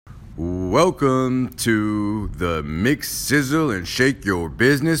Welcome to the Mix, Sizzle, and Shake Your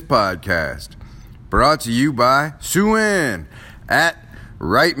Business podcast. Brought to you by Sue-Ann at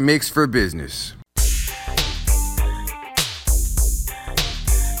Right Mix for Business.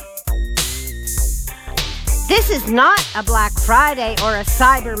 This is not a Black Friday or a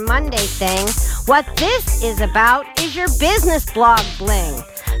Cyber Monday thing. What this is about is your business blog bling.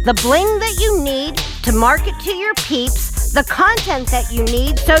 The bling that you need to market to your peeps, the content that you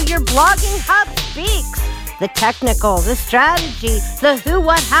need so your blogging hub speaks. The technical, the strategy, the who,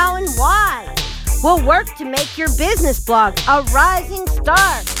 what, how, and why will work to make your business blog a rising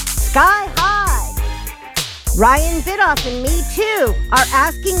star, sky high. Ryan Bidoff and me too are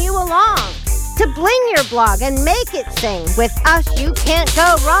asking you along to bling your blog and make it sing. With us, you can't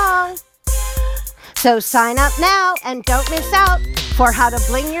go wrong. So sign up now and don't miss out for how to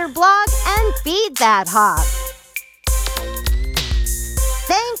bling your blog and feed that hog.